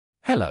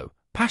Hello,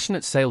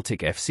 passionate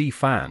Celtic FC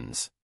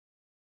fans.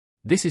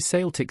 This is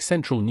Celtic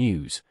Central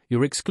News,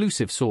 your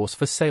exclusive source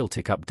for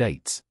Celtic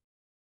updates.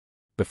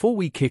 Before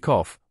we kick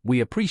off,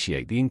 we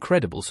appreciate the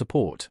incredible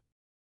support.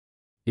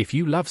 If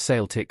you love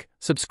Celtic,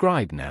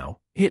 subscribe now,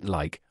 hit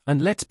like,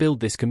 and let's build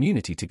this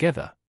community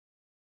together.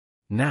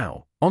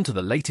 Now, on to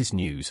the latest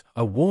news.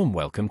 A warm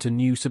welcome to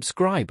new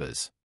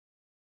subscribers.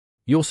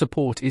 Your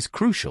support is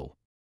crucial.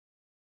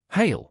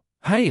 Hail,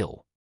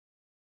 hail!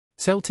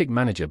 Celtic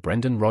manager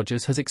Brendan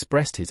Rodgers has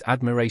expressed his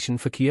admiration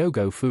for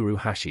Kyogo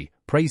Furuhashi,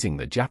 praising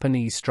the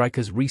Japanese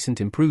striker's recent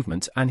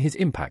improvements and his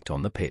impact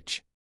on the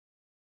pitch.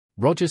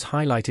 Rodgers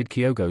highlighted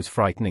Kyogo's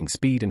frightening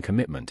speed and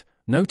commitment,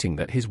 noting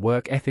that his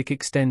work ethic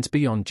extends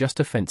beyond just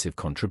offensive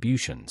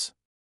contributions.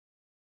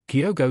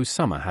 Kyogo's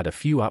summer had a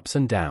few ups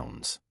and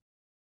downs.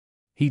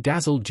 He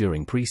dazzled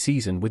during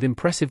pre-season with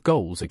impressive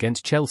goals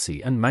against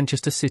Chelsea and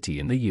Manchester City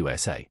in the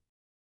USA.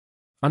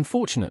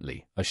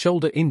 Unfortunately, a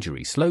shoulder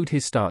injury slowed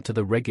his start to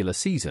the regular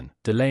season,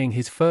 delaying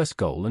his first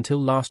goal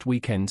until last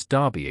weekend's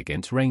derby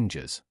against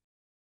Rangers.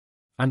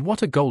 And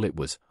what a goal it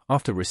was!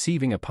 After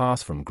receiving a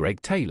pass from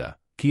Greg Taylor,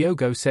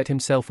 Kyogo set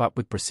himself up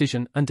with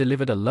precision and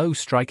delivered a low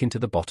strike into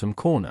the bottom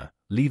corner,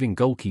 leaving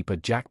goalkeeper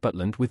Jack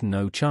Butland with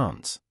no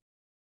chance.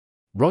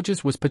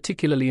 Rodgers was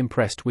particularly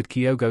impressed with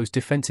Kyogo's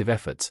defensive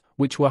efforts,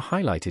 which were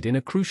highlighted in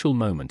a crucial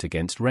moment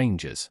against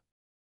Rangers.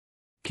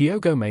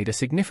 Kyogo made a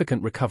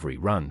significant recovery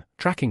run,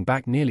 tracking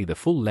back nearly the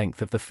full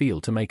length of the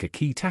field to make a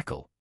key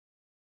tackle.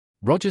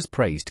 Rodgers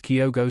praised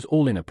Kyogo's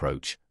all-in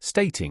approach,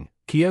 stating,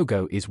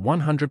 "Kyogo is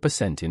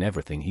 100% in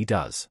everything he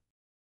does.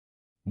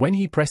 When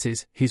he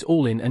presses, he's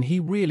all in and he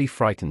really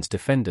frightens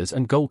defenders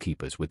and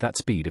goalkeepers with that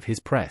speed of his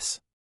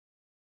press."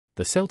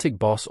 The Celtic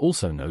boss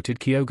also noted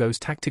Kyogo's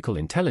tactical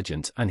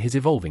intelligence and his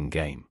evolving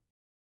game.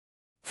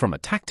 From a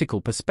tactical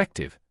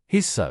perspective,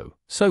 he's so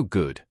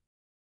good.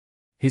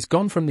 He's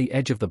gone from the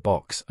edge of the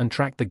box and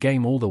tracked the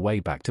game all the way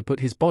back to put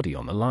his body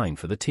on the line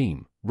for the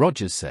team,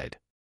 Rodgers said.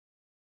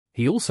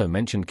 He also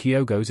mentioned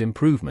Kyogo's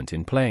improvement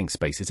in playing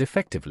spaces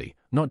effectively,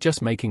 not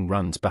just making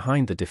runs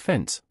behind the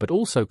defense but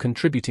also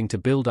contributing to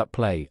build-up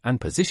play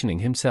and positioning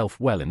himself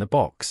well in the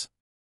box.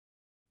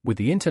 With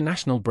the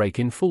international break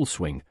in full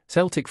swing,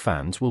 Celtic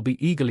fans will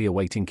be eagerly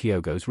awaiting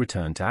Kyogo's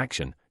return to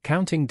action,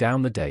 counting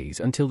down the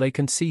days until they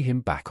can see him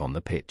back on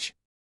the pitch.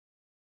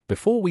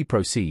 Before we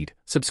proceed,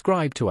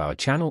 subscribe to our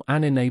channel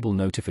and enable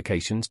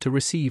notifications to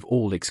receive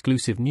all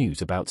exclusive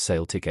news about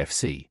Celtic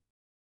FC.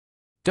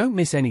 Don't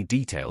miss any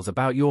details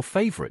about your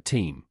favorite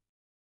team.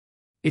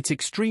 It's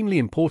extremely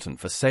important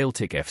for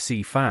Celtic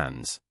FC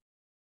fans.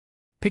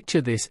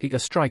 Picture this: a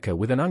striker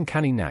with an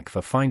uncanny knack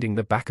for finding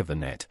the back of the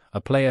net,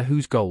 a player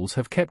whose goals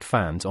have kept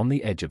fans on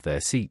the edge of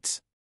their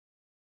seats.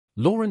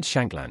 Lawrence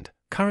Shankland,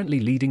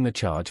 currently leading the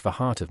charge for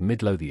Heart of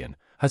Midlothian,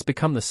 has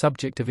become the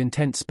subject of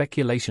intense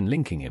speculation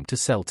linking him to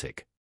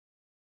Celtic.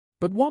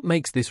 But what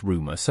makes this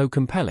rumour so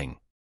compelling?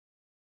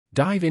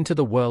 Dive into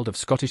the world of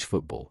Scottish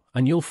football,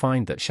 and you'll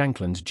find that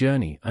Shankland's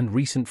journey and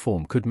recent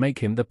form could make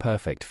him the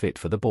perfect fit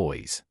for the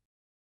boys.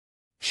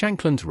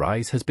 Shankland's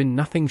rise has been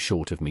nothing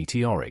short of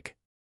meteoric.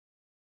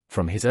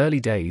 From his early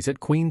days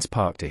at Queen's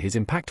Park to his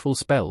impactful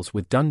spells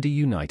with Dundee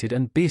United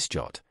and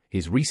Biesjot,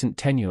 his recent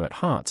tenure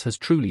at Hearts has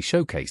truly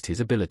showcased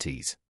his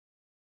abilities.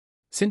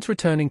 Since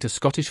returning to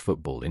Scottish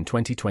football in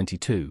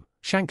 2022,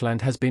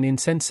 Shankland has been in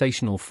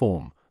sensational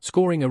form,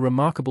 scoring a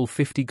remarkable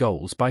 50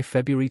 goals by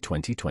February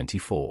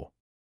 2024.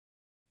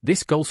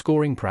 This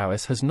goal-scoring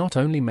prowess has not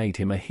only made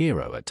him a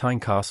hero at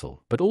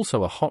Tynecastle but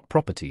also a hot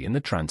property in the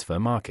transfer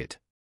market.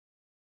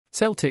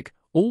 Celtic,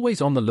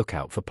 always on the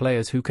lookout for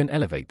players who can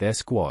elevate their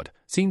squad,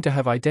 seem to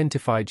have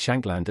identified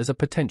Shankland as a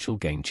potential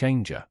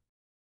game-changer.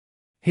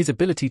 His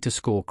ability to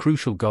score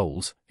crucial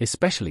goals,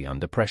 especially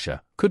under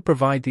pressure, could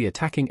provide the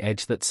attacking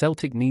edge that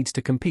Celtic needs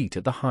to compete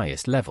at the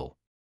highest level.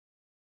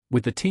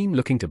 With the team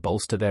looking to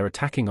bolster their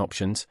attacking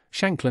options,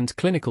 Shankland's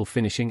clinical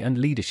finishing and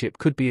leadership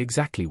could be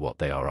exactly what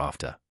they are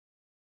after.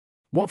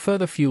 What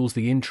further fuels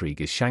the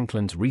intrigue is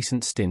Shankland's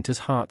recent stint as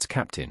Hearts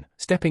captain,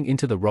 stepping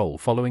into the role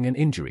following an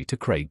injury to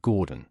Craig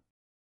Gordon.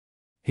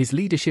 His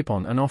leadership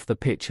on and off the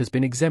pitch has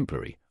been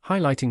exemplary,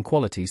 highlighting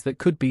qualities that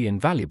could be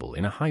invaluable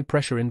in a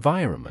high-pressure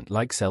environment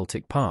like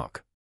Celtic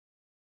Park.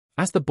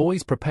 As the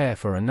boys prepare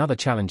for another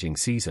challenging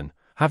season,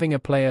 having a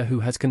player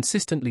who has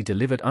consistently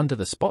delivered under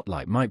the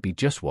spotlight might be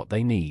just what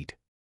they need.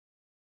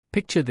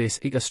 Picture this: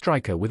 a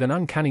striker with an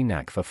uncanny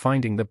knack for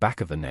finding the back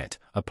of the net,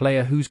 a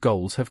player whose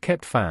goals have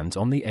kept fans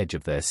on the edge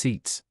of their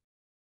seats.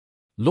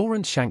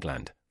 Lawrence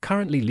Shankland,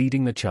 currently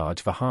leading the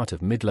charge for Heart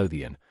of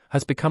Midlothian,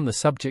 has become the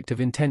subject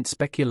of intense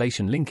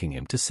speculation linking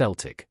him to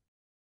Celtic.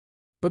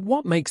 But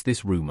what makes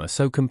this rumour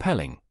so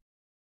compelling?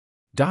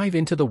 Dive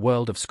into the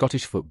world of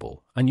Scottish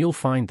football, and you'll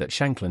find that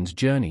Shankland's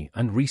journey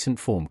and recent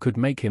form could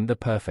make him the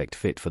perfect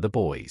fit for the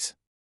boys.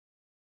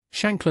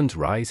 Shankland's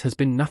rise has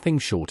been nothing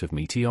short of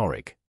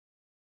meteoric.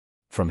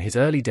 From his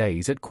early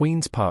days at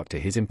Queen's Park to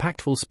his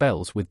impactful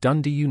spells with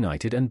Dundee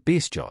United and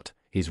Biesjot,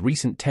 his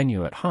recent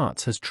tenure at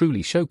Hearts has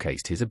truly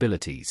showcased his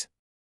abilities.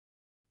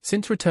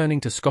 Since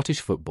returning to Scottish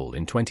football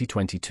in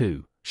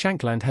 2022,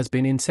 Shankland has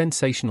been in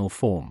sensational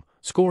form,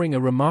 scoring a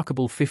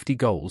remarkable 50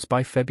 goals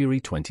by February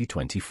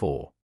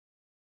 2024.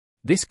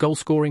 This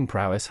goal-scoring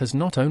prowess has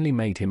not only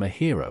made him a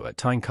hero at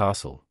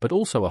Tynecastle but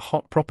also a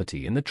hot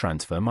property in the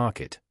transfer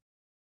market.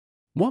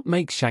 What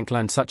makes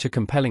Shankland such a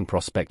compelling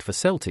prospect for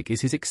Celtic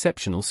is his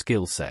exceptional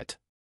skill set.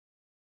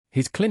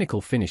 His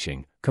clinical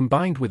finishing,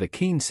 combined with a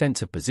keen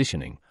sense of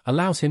positioning,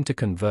 allows him to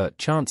convert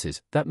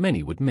chances that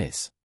many would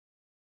miss.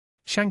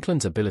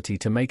 Shankland's ability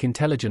to make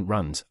intelligent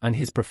runs and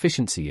his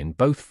proficiency in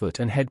both foot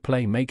and head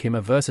play make him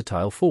a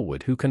versatile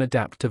forward who can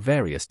adapt to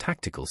various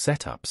tactical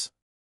setups.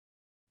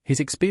 His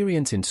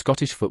experience in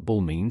Scottish football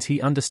means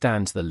he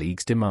understands the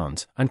league's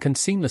demands and can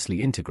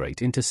seamlessly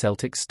integrate into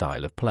Celtic's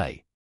style of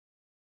play.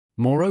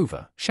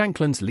 Moreover,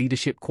 Shankland's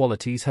leadership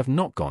qualities have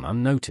not gone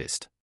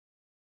unnoticed.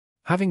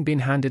 Having been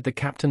handed the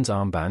captain's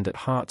armband at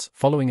Hearts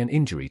following an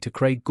injury to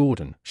Craig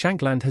Gordon,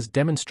 Shankland has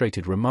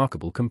demonstrated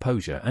remarkable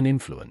composure and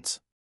influence.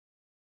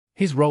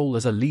 His role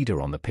as a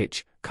leader on the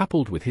pitch,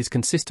 coupled with his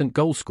consistent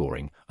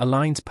goal-scoring,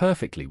 aligns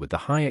perfectly with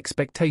the high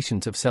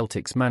expectations of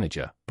Celtic's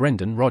manager,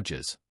 Brendan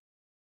Rodgers.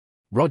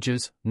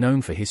 Rodgers,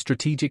 known for his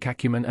strategic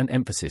acumen and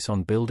emphasis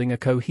on building a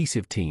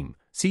cohesive team,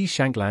 sees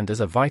Shankland as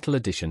a vital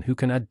addition who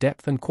can add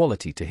depth and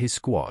quality to his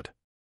squad.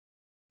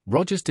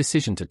 Rodgers'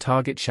 decision to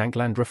target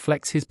Shankland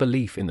reflects his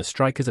belief in the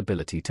striker's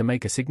ability to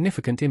make a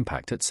significant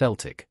impact at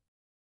Celtic.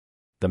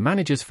 The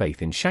manager's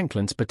faith in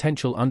Shankland's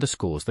potential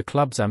underscores the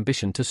club's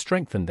ambition to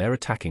strengthen their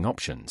attacking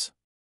options.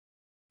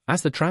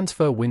 As the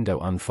transfer window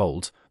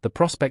unfolds, the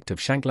prospect of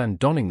Shankland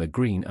donning the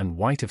green and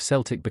white of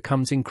Celtic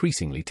becomes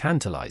increasingly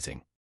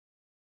tantalizing.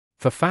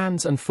 For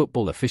fans and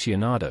football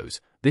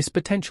aficionados, this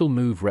potential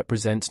move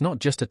represents not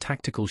just a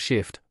tactical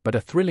shift but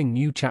a thrilling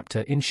new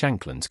chapter in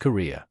Shankland's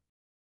career.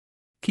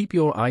 Keep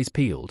your eyes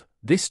peeled,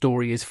 this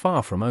story is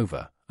far from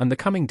over, and the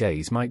coming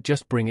days might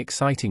just bring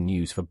exciting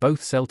news for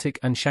both Celtic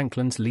and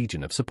Shankland's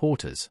legion of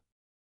supporters.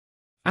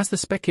 As the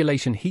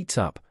speculation heats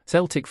up,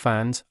 Celtic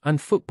fans and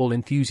football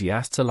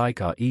enthusiasts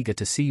alike are eager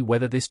to see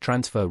whether this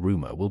transfer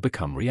rumour will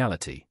become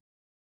reality.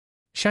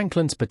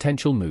 Shankland's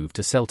potential move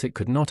to Celtic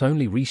could not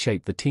only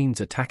reshape the team's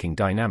attacking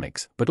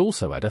dynamics but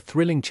also add a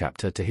thrilling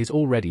chapter to his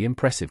already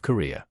impressive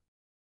career.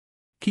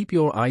 Keep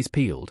your eyes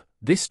peeled,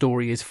 this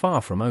story is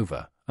far from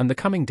over, and the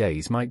coming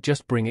days might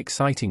just bring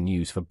exciting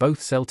news for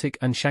both Celtic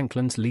and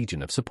Shankland's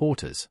legion of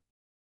supporters.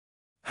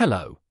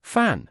 Hello,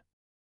 fan!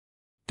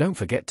 Don't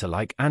forget to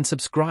like and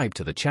subscribe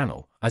to the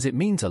channel, as it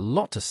means a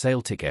lot to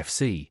Celtic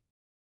FC.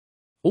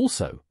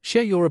 Also,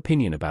 share your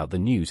opinion about the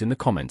news in the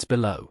comments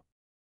below.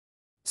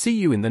 See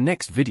you in the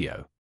next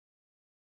video.